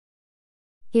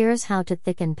Here's how to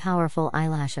thicken powerful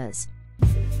eyelashes.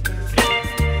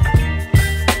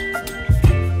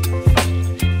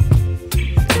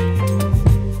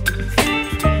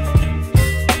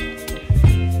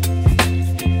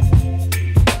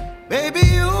 Baby,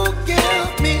 you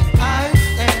give me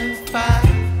ice and fire.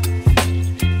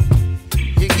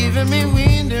 You're giving me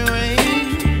wind and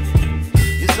rain.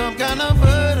 You're some kind of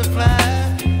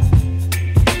butterfly.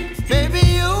 Baby,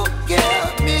 you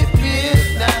give me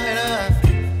midnight.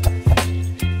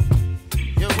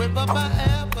 You whip up my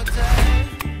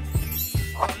appetite.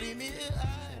 Leave me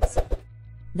eyes.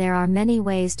 There are many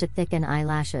ways to thicken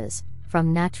eyelashes,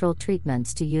 from natural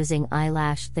treatments to using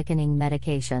eyelash thickening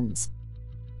medications.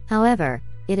 However,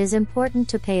 it is important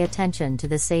to pay attention to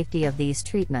the safety of these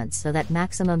treatments so that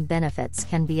maximum benefits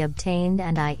can be obtained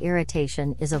and eye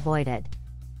irritation is avoided.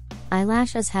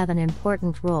 Eyelashes have an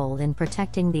important role in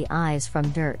protecting the eyes from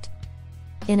dirt.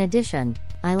 In addition,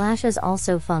 eyelashes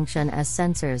also function as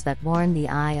sensors that warn the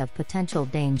eye of potential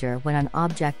danger when an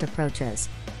object approaches.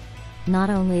 Not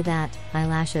only that,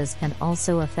 eyelashes can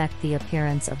also affect the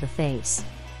appearance of the face.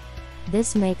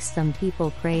 This makes some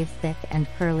people crave thick and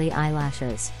curly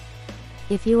eyelashes.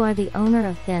 If you are the owner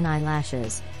of thin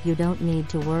eyelashes, you don't need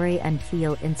to worry and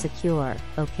feel insecure,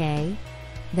 okay?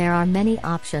 There are many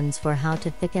options for how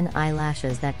to thicken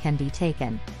eyelashes that can be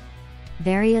taken.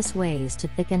 Various ways to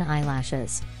thicken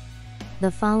eyelashes.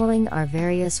 The following are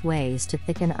various ways to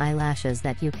thicken eyelashes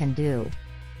that you can do.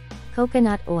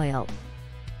 Coconut oil.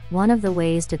 One of the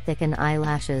ways to thicken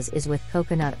eyelashes is with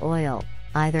coconut oil,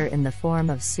 either in the form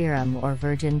of serum or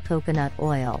virgin coconut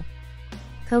oil.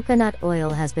 Coconut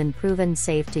oil has been proven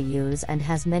safe to use and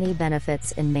has many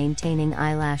benefits in maintaining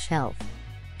eyelash health.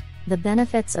 The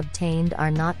benefits obtained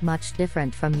are not much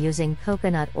different from using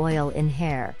coconut oil in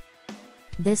hair.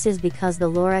 This is because the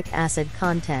lauric acid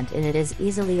content in it is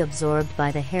easily absorbed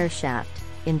by the hair shaft,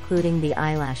 including the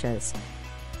eyelashes.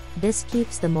 This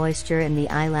keeps the moisture in the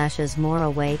eyelashes more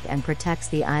awake and protects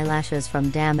the eyelashes from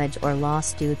damage or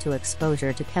loss due to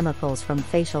exposure to chemicals from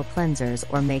facial cleansers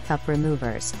or makeup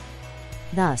removers.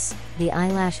 Thus, the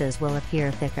eyelashes will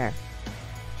appear thicker.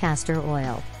 Castor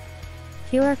oil.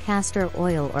 Pure castor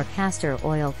oil or castor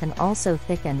oil can also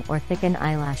thicken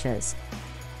eyelashes.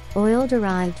 Oil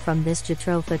derived from this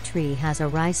jatropha tree has a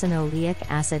ricinoleic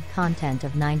acid content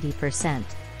of 90%.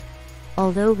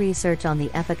 Although research on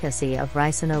the efficacy of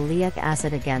ricinoleic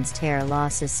acid against hair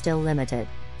loss is still limited,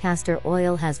 castor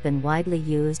oil has been widely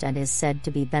used and is said to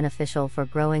be beneficial for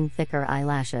growing thicker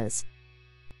eyelashes.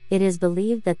 It is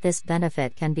believed that this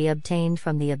benefit can be obtained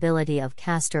from the ability of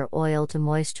castor oil to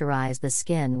moisturize the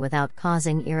skin without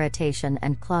causing irritation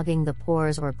and clogging the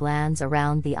pores or glands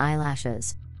around the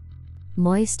eyelashes.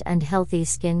 Moist and healthy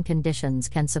skin conditions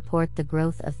can support the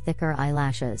growth of thicker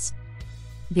eyelashes.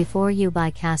 Before you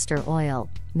buy castor oil,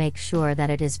 make sure that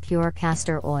it is pure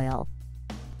castor oil.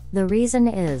 The reason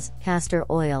is, castor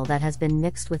oil that has been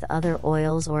mixed with other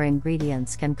oils or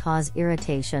ingredients can cause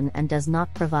irritation and does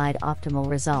not provide optimal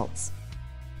results.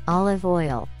 Olive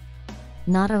oil.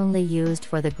 Not only used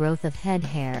for the growth of head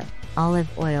hair, olive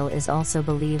oil is also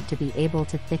believed to be able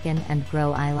to thicken and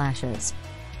grow eyelashes.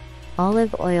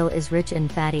 Olive oil is rich in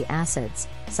fatty acids,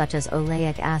 such as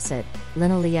oleic acid,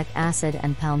 linoleic acid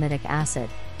and palmitic acid,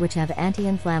 which have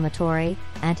anti-inflammatory,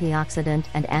 antioxidant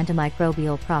and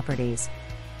antimicrobial properties.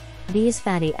 These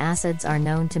fatty acids are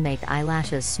known to make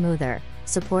eyelashes smoother,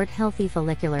 support healthy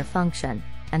follicular function,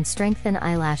 and strengthen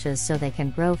eyelashes so they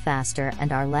can grow faster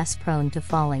and are less prone to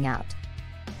falling out.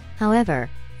 However,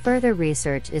 further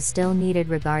research is still needed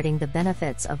regarding the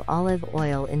benefits of olive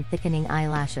oil in thickening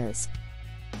eyelashes.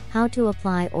 How to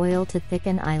apply oil to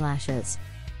thicken eyelashes.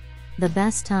 The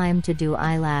best time to do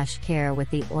eyelash care with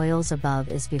the oils above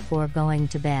is before going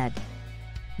to bed.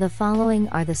 The following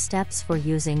are the steps for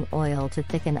using oil to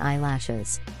thicken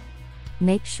eyelashes.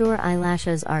 Make sure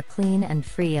eyelashes are clean and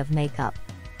free of makeup.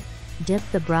 Dip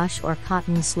the brush or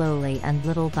cotton slowly and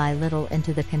little by little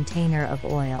into the container of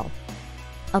oil.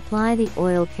 Apply the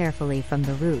oil carefully from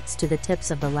the roots to the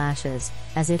tips of the lashes,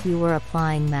 as if you were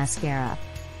applying mascara.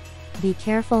 Be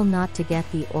careful not to get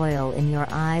the oil in your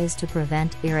eyes to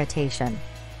prevent irritation.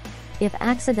 If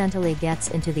accidentally gets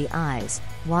into the eyes,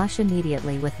 wash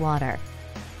immediately with water.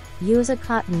 Use a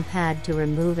cotton pad to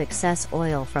remove excess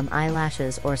oil from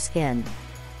eyelashes or skin.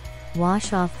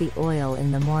 Wash off the oil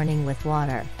in the morning with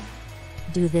water.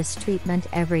 Do this treatment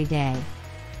every day.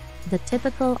 The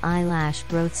typical eyelash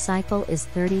growth cycle is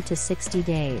 30 to 60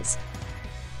 days.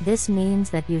 This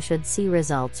means that you should see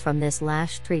results from this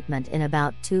lash treatment in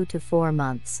about 2 to 4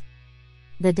 months.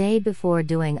 The day before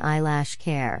doing eyelash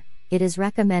care, it is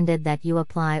recommended that you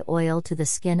apply oil to the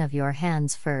skin of your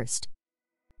hands first.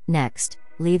 Next,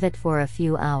 leave it for a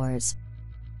few hours.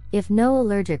 If no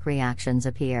allergic reactions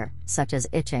appear, such as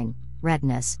itching,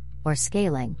 redness, or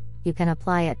scaling, you can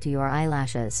apply it to your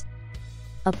eyelashes.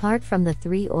 Apart from the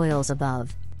 3 oils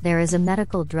above, there is a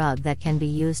medical drug that can be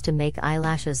used to make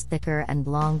eyelashes thicker and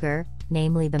longer,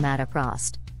 namely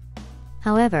bimatoprost.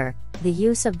 However, the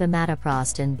use of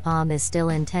bimatoprost in palm is still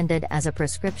intended as a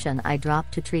prescription eye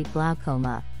drop to treat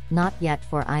glaucoma, not yet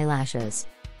for eyelashes.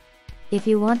 If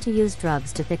you want to use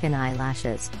drugs to thicken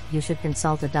eyelashes, you should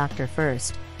consult a doctor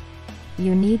first.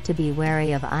 You need to be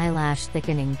wary of eyelash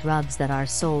thickening drugs that are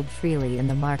sold freely in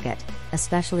the market,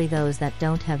 especially those that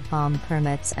don't have POM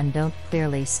permits and don't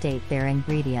clearly state their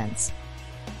ingredients.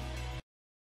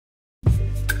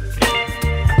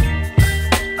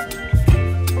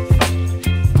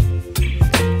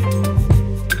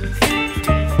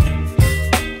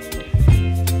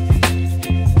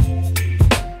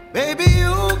 Baby,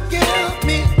 you give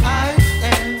me ice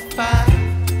and fire.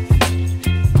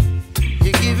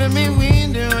 You're giving me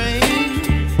wind and rain.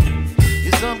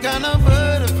 You're some kind of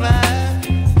butterfly.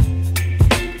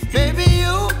 Baby,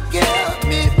 you give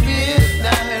me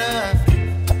midnight.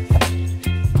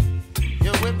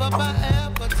 You whip up my ass.